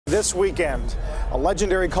This weekend, a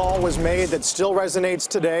legendary call was made that still resonates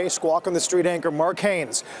today. Squawk on the Street anchor Mark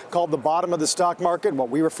Haines called the bottom of the stock market what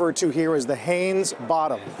we refer to here as the Haines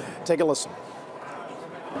Bottom. Take a listen.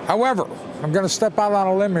 However, I'm going to step out on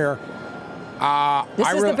a limb here.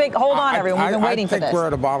 This is the big, hold on, everyone. We've been waiting for this. I think we're at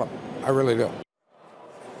the bottom. I really do.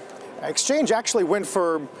 Exchange actually went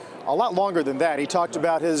for a lot longer than that. He talked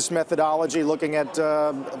about his methodology, looking at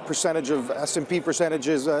percentage of S&P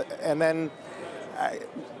percentages, and then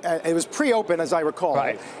it was pre-open, as I recall.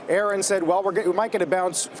 Right. Aaron said, well, we might get a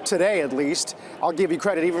bounce today at least. I'll give you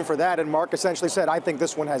credit even for that. And Mark essentially said, I think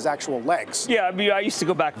this one has actual legs. Yeah, I mean, I used to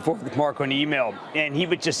go back and forth with Mark on email, and he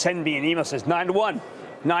would just send me an email that says 9-1.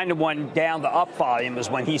 9-1 down. The up volume was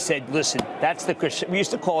when he said, listen, that's the, we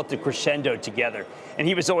used to call it the crescendo together. And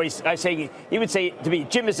he was always, he would say to me,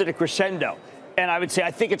 Jim, is it a crescendo? And I would say,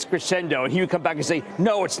 I think it's crescendo. And he would come back and say,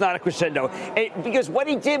 no, it's not a crescendo. Because what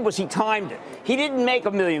he did was he timed it. He didn't make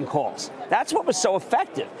a million calls. That's what was so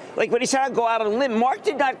effective. Like when he said, I'd go out on a limb, Mark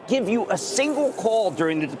did not give you a single call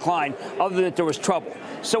during the decline other than that there was trouble.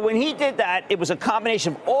 So when he did that, it was a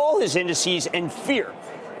combination of all his indices and fear.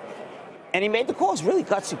 And he made the call. It's a really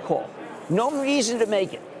gutsy call. No reason to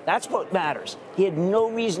make it. That's what matters. He had no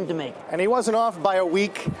reason to make it. And he wasn't off by a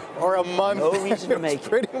week or a month. No reason to make it.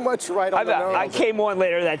 Pretty much right on the nose. I came on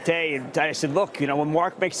later that day and I said, look, you know, when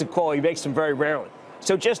Mark makes a call, he makes them very rarely.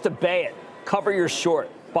 So just obey it. Cover your short.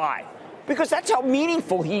 Buy. Because that's how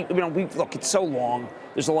meaningful look, it's so long.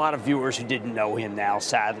 There's a lot of viewers who didn't know him now,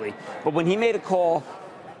 sadly. But when he made a call,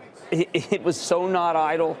 it was so not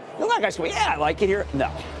idle. You know, that guy's going, yeah, I like it here. No,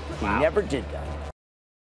 he never did that.